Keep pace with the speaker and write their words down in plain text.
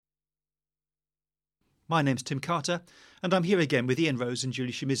My name's Tim Carter, and I'm here again with Ian Rose and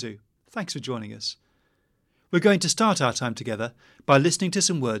Julie Shimizu. Thanks for joining us. We're going to start our time together by listening to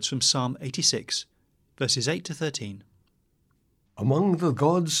some words from Psalm 86, verses 8 to 13. Among the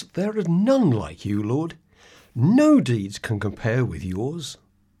gods there is none like you, Lord. No deeds can compare with yours.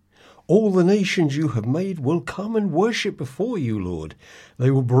 All the nations you have made will come and worship before you, Lord.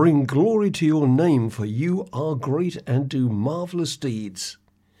 They will bring glory to your name, for you are great and do marvellous deeds.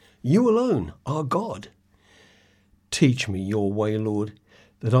 You alone are God. Teach me your way, Lord,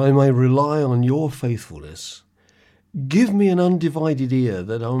 that I may rely on your faithfulness. Give me an undivided ear,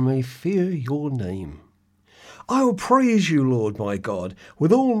 that I may fear your name. I will praise you, Lord my God,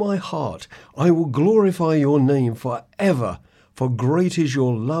 with all my heart. I will glorify your name forever, for great is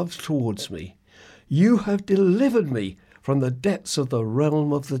your love towards me. You have delivered me from the depths of the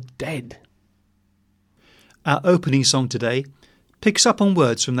realm of the dead. Our opening song today picks up on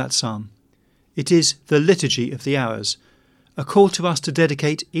words from that psalm. It is the Liturgy of the Hours, a call to us to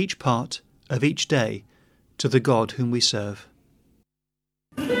dedicate each part of each day to the God whom we serve.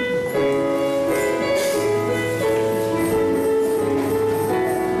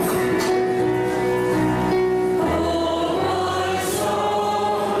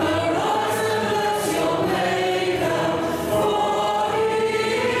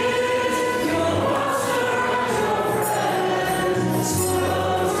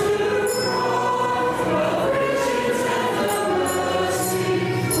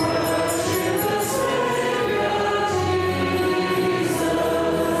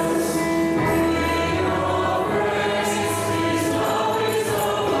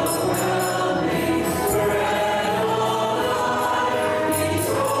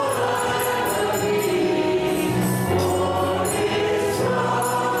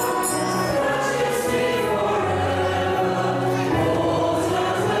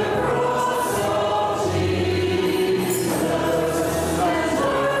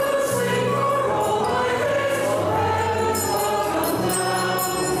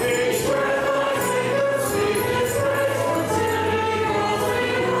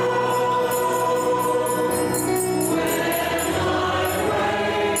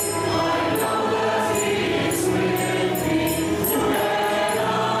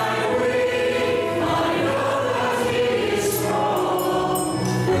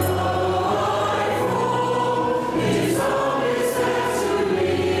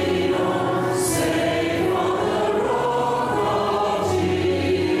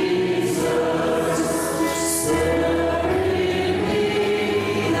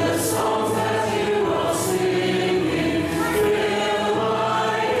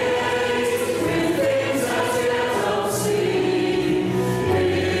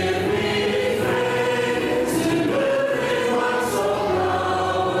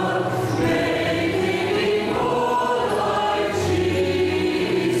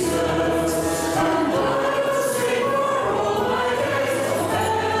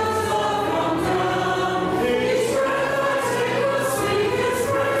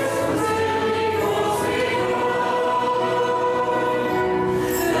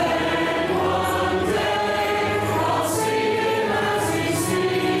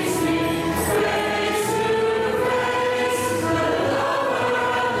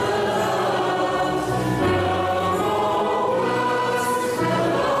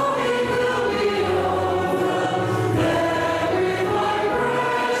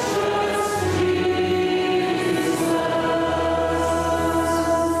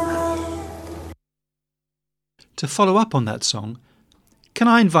 To follow up on that song, can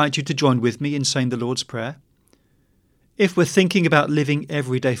I invite you to join with me in saying the Lord's Prayer? If we're thinking about living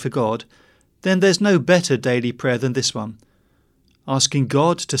every day for God, then there's no better daily prayer than this one, asking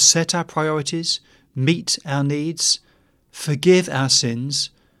God to set our priorities, meet our needs, forgive our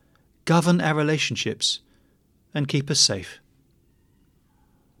sins, govern our relationships, and keep us safe.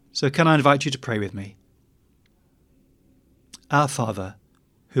 So can I invite you to pray with me? Our Father,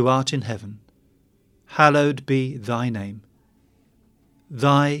 who art in heaven, hallowed be thy name.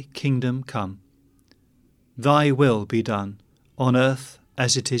 Thy kingdom come. Thy will be done, on earth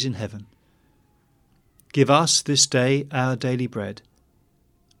as it is in heaven. Give us this day our daily bread,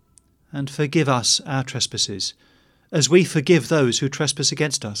 and forgive us our trespasses, as we forgive those who trespass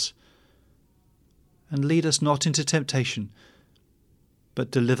against us. And lead us not into temptation,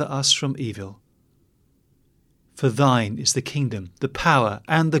 but deliver us from evil. For thine is the kingdom, the power,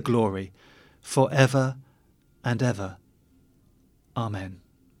 and the glory, for ever and ever. Amen.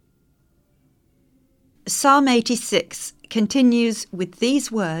 Psalm 86 continues with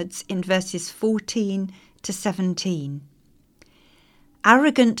these words in verses 14 to 17.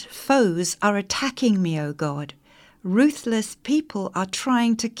 Arrogant foes are attacking me, O God. Ruthless people are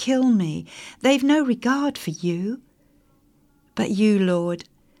trying to kill me. They've no regard for you. But you, Lord,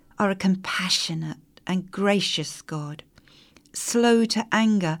 are a compassionate and gracious God, slow to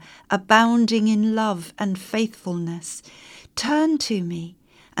anger, abounding in love and faithfulness. Turn to me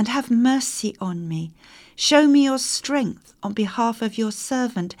and have mercy on me. Show me your strength on behalf of your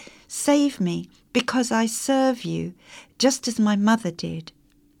servant. Save me because I serve you, just as my mother did.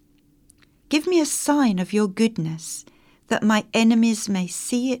 Give me a sign of your goodness, that my enemies may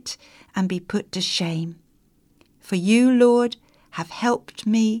see it and be put to shame. For you, Lord, have helped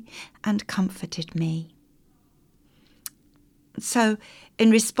me and comforted me. So, in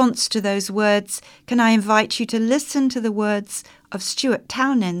response to those words, can I invite you to listen to the words of Stuart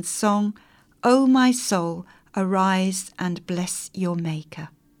Townend's song, O my soul, arise and bless your Maker.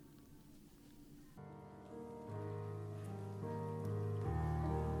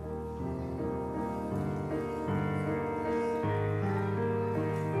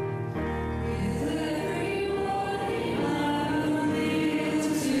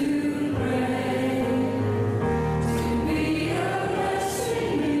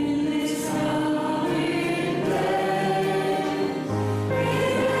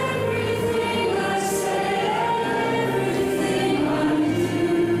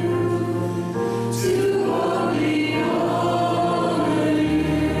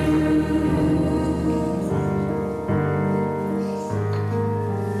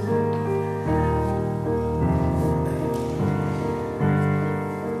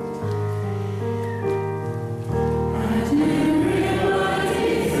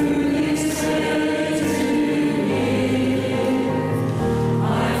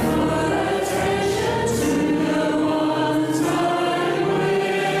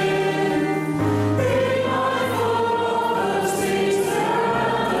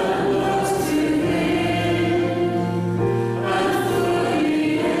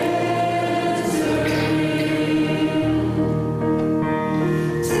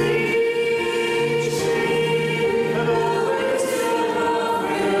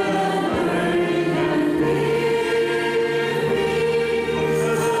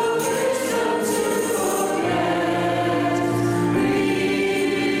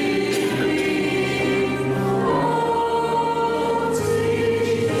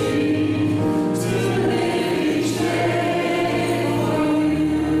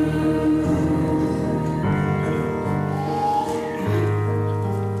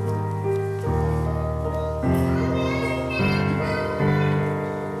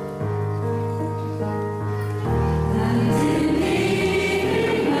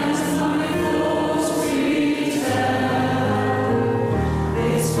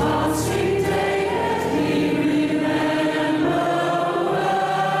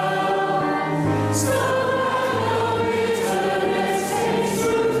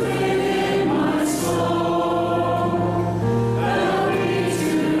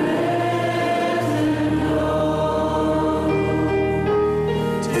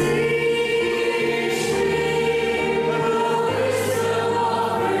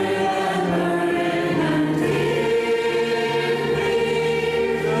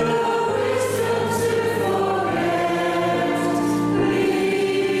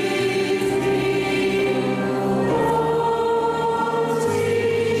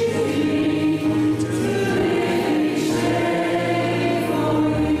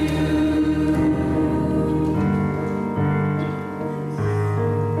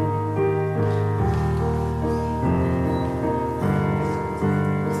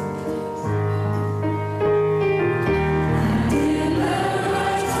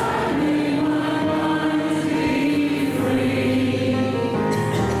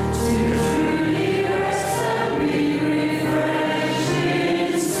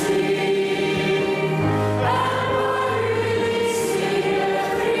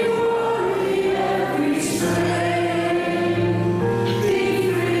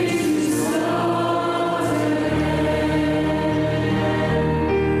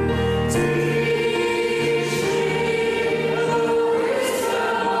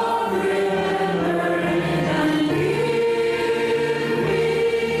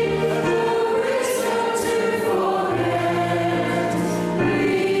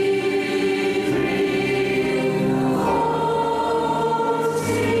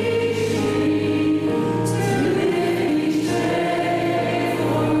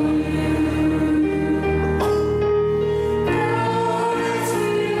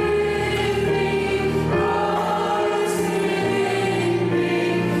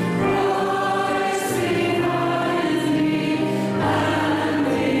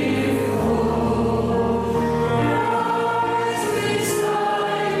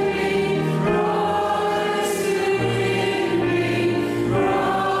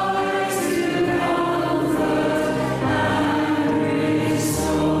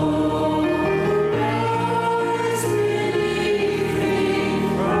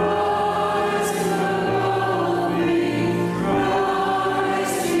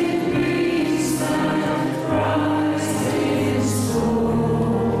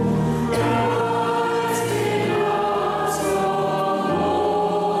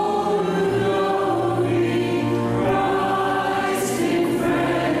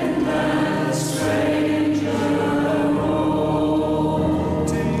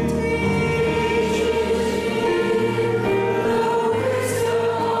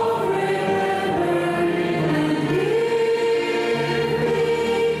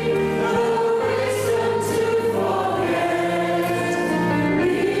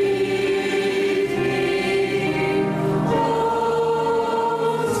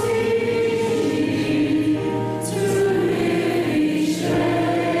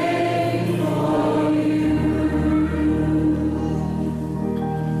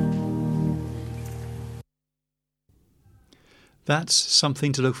 That's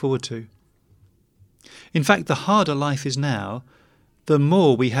something to look forward to. In fact, the harder life is now, the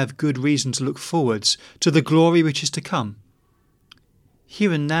more we have good reason to look forwards to the glory which is to come.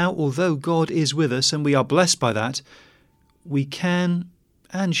 Here and now, although God is with us and we are blessed by that, we can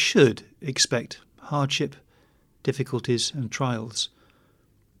and should expect hardship, difficulties and trials.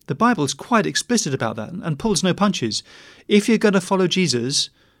 The Bible is quite explicit about that and pulls no punches. If you're going to follow Jesus,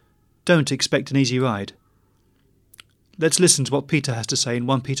 don't expect an easy ride. Let's listen to what Peter has to say in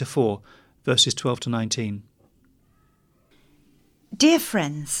 1 Peter 4, verses 12 to 19. Dear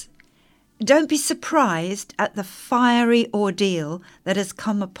friends, don't be surprised at the fiery ordeal that has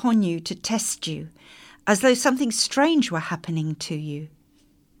come upon you to test you, as though something strange were happening to you.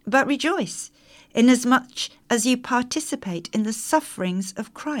 But rejoice, inasmuch as you participate in the sufferings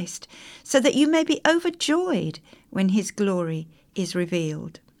of Christ, so that you may be overjoyed when his glory is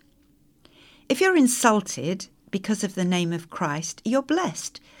revealed. If you're insulted because of the name of Christ, you're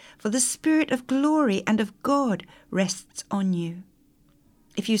blessed, for the Spirit of glory and of God rests on you.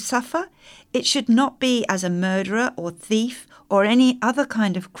 If you suffer, it should not be as a murderer or thief or any other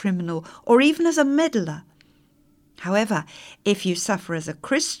kind of criminal, or even as a meddler. However, if you suffer as a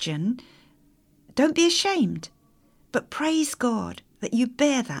Christian, don't be ashamed, but praise God that you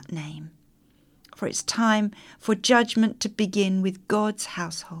bear that name. For it's time for judgment to begin with God's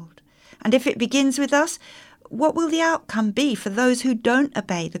household. And if it begins with us, what will the outcome be for those who don't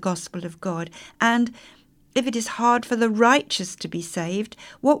obey the gospel of God? And if it is hard for the righteous to be saved,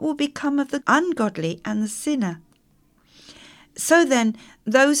 what will become of the ungodly and the sinner? So then,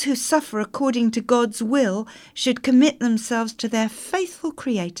 those who suffer according to God's will should commit themselves to their faithful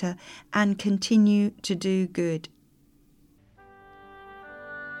Creator and continue to do good.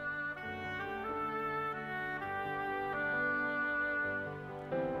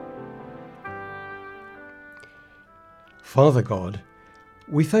 Father God,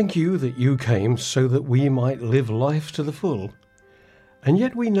 we thank you that you came so that we might live life to the full, and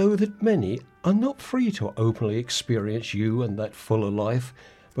yet we know that many are not free to openly experience you and that fuller life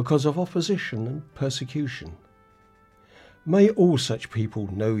because of opposition and persecution. May all such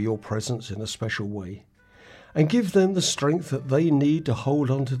people know your presence in a special way, and give them the strength that they need to hold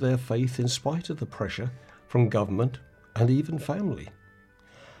on to their faith in spite of the pressure from government and even family.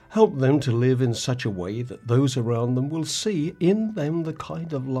 Help them to live in such a way that those around them will see in them the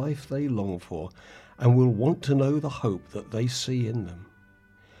kind of life they long for and will want to know the hope that they see in them.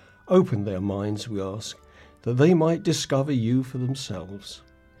 Open their minds, we ask, that they might discover you for themselves.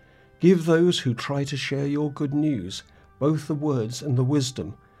 Give those who try to share your good news both the words and the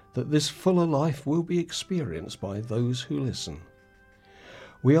wisdom that this fuller life will be experienced by those who listen.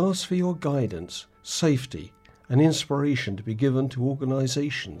 We ask for your guidance, safety, and inspiration to be given to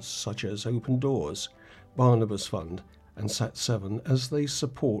organisations such as Open Doors, Barnabas Fund and Sat7 as they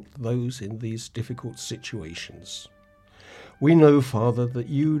support those in these difficult situations. We know, Father, that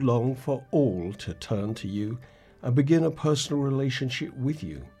you long for all to turn to you and begin a personal relationship with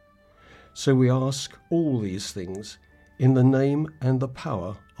you. So we ask all these things in the name and the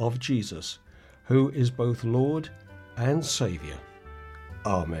power of Jesus, who is both Lord and Saviour.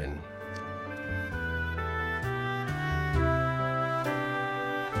 Amen.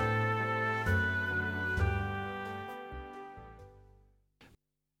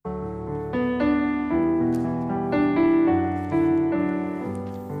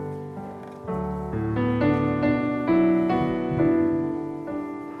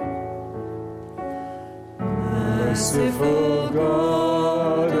 Merciful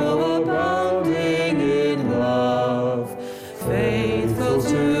God, oh abounding in love, faithful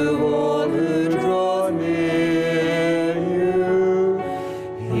to all who draw near you,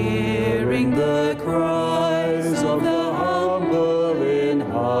 hearing the cries of the humble in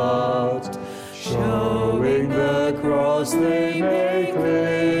heart, showing the cross they may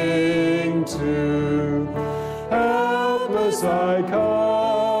cling to. Helpless I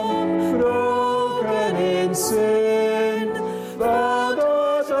come, broken in sin, but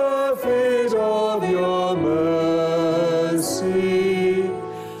at the feet of your mercy.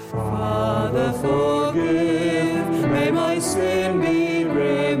 Father, forgive, may my sin be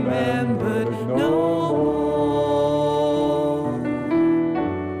remembered no more.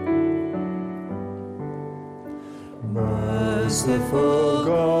 Merciful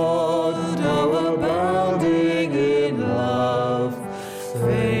God, how abounding in love,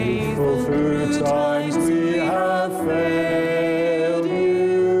 faithful through times we have failed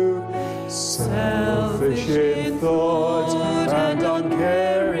you, selfish in thought and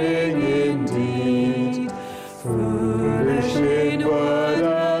uncaring in deed, foolish in word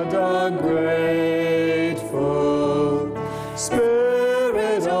and ungrateful.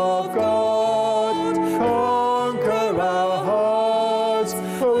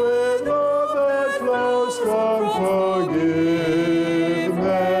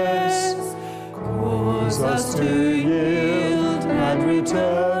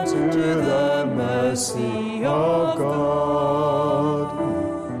 mercy of God.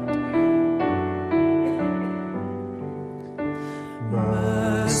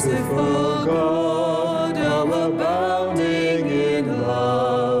 Merciful God, how abounding in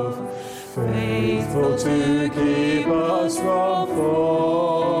love, faithful to keep us from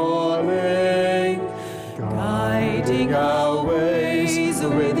falling, guiding our ways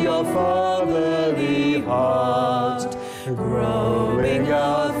with your fatherly heart, growing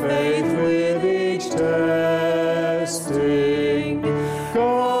our faith with each testing.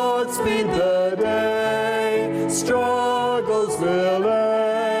 God speed the day, struggles will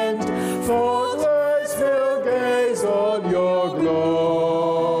end, thoughtless will gaze on your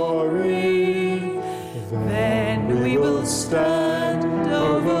glory. Then we will stand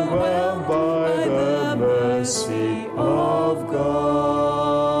overwhelmed by the mercy of God.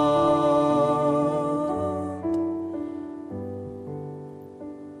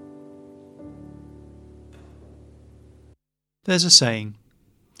 There's a saying,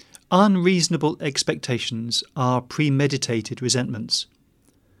 unreasonable expectations are premeditated resentments.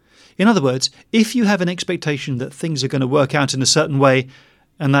 In other words, if you have an expectation that things are going to work out in a certain way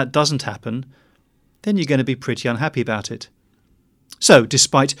and that doesn't happen, then you're going to be pretty unhappy about it. So,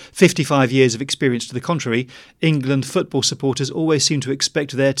 despite 55 years of experience to the contrary, England football supporters always seem to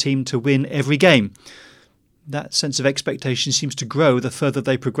expect their team to win every game. That sense of expectation seems to grow the further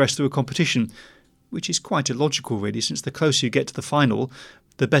they progress through a competition, which is quite illogical really, since the closer you get to the final,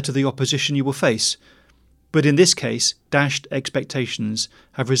 the better the opposition you will face. But in this case, dashed expectations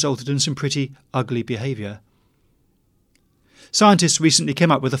have resulted in some pretty ugly behaviour. Scientists recently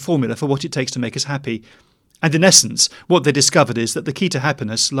came up with a formula for what it takes to make us happy, and in essence, what they discovered is that the key to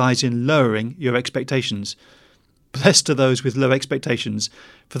happiness lies in lowering your expectations. Blessed are those with low expectations,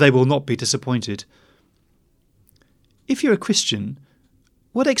 for they will not be disappointed. If you're a Christian,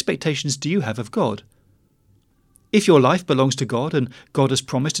 what expectations do you have of God? If your life belongs to God and God has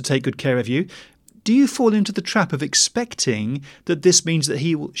promised to take good care of you, do you fall into the trap of expecting that this means that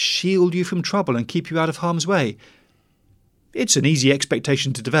He will shield you from trouble and keep you out of harm's way? It's an easy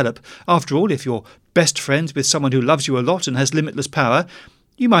expectation to develop. After all, if you're best friends with someone who loves you a lot and has limitless power,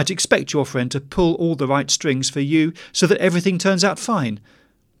 you might expect your friend to pull all the right strings for you so that everything turns out fine.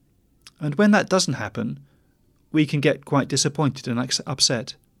 And when that doesn't happen, we can get quite disappointed and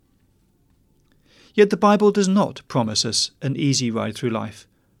upset. Yet the Bible does not promise us an easy ride through life.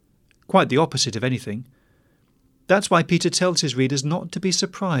 Quite the opposite, if anything. That's why Peter tells his readers not to be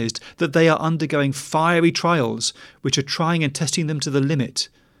surprised that they are undergoing fiery trials which are trying and testing them to the limit.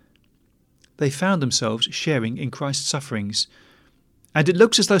 They found themselves sharing in Christ's sufferings, and it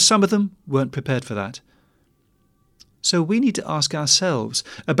looks as though some of them weren't prepared for that. So we need to ask ourselves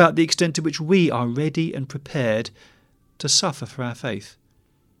about the extent to which we are ready and prepared to suffer for our faith,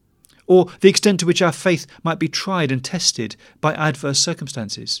 or the extent to which our faith might be tried and tested by adverse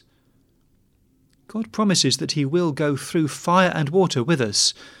circumstances. God promises that He will go through fire and water with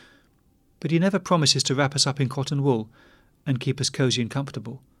us, but He never promises to wrap us up in cotton wool and keep us cosy and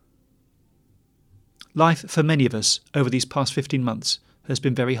comfortable. Life for many of us over these past 15 months has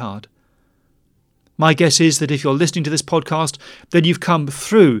been very hard. My guess is that if you're listening to this podcast, then you've come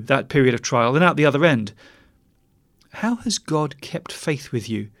through that period of trial and out the other end. How has God kept faith with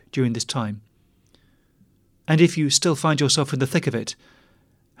you during this time? And if you still find yourself in the thick of it,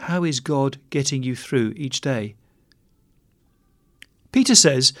 how is God getting you through each day? Peter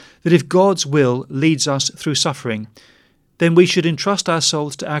says that if God's will leads us through suffering, then we should entrust our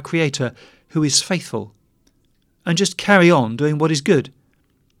souls to our Creator, who is faithful, and just carry on doing what is good.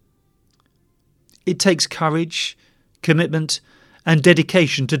 It takes courage, commitment, and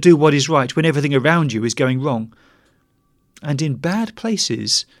dedication to do what is right when everything around you is going wrong. And in bad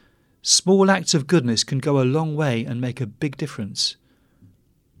places, small acts of goodness can go a long way and make a big difference.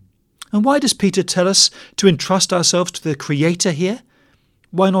 And why does Peter tell us to entrust ourselves to the Creator here?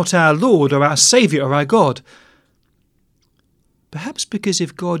 Why not our Lord or our Saviour or our God? Perhaps because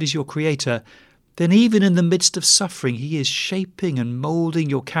if God is your Creator, then even in the midst of suffering, He is shaping and moulding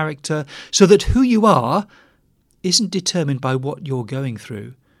your character so that who you are isn't determined by what you're going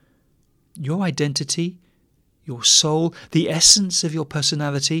through. Your identity, your soul, the essence of your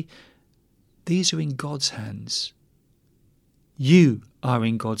personality, these are in God's hands. You are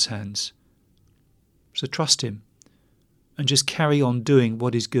in God's hands. So trust Him and just carry on doing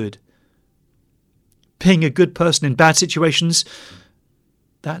what is good. Being a good person in bad situations,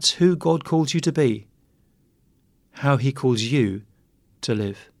 that's who God calls you to be, how He calls you to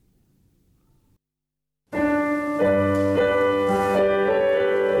live.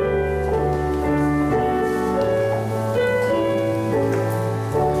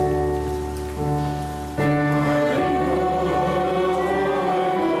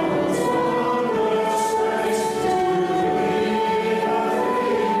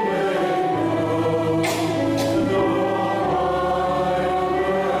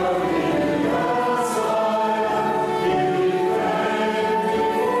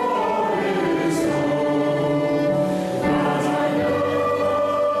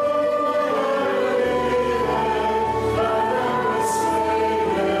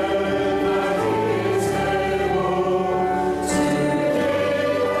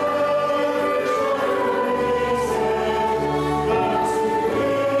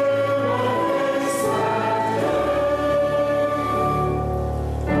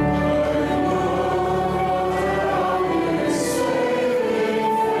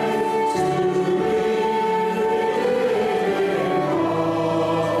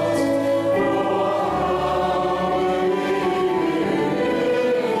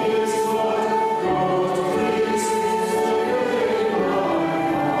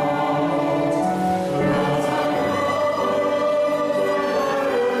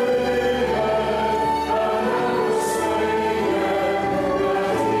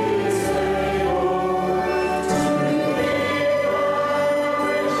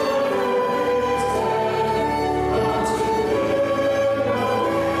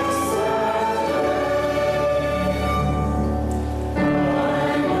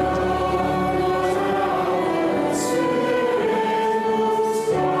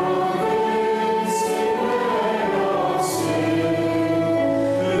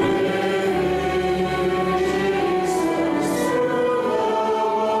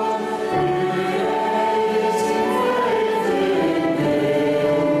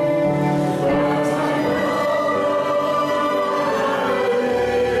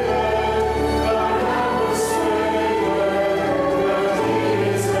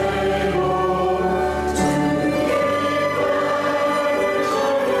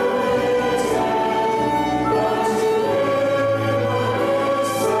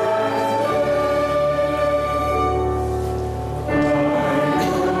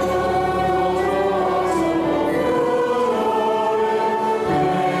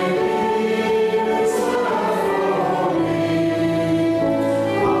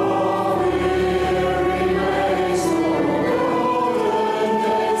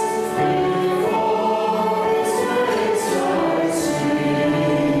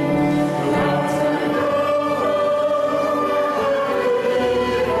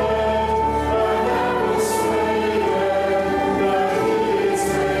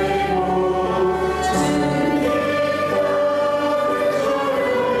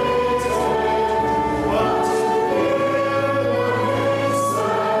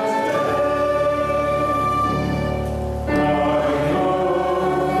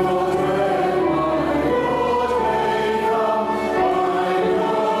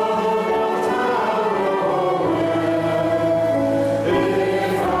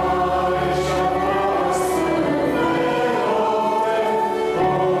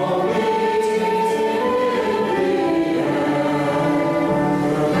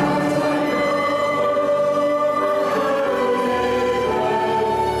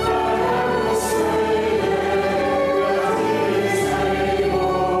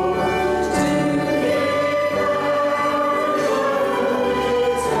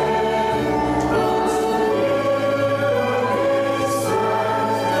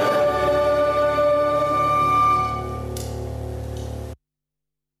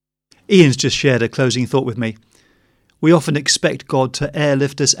 Ian's just shared a closing thought with me. We often expect God to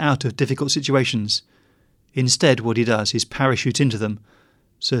airlift us out of difficult situations. Instead, what he does is parachute into them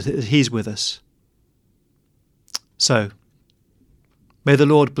so that he's with us. So, may the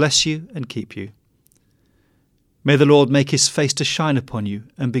Lord bless you and keep you. May the Lord make his face to shine upon you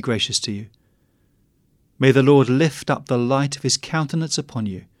and be gracious to you. May the Lord lift up the light of his countenance upon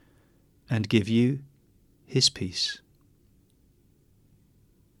you and give you his peace.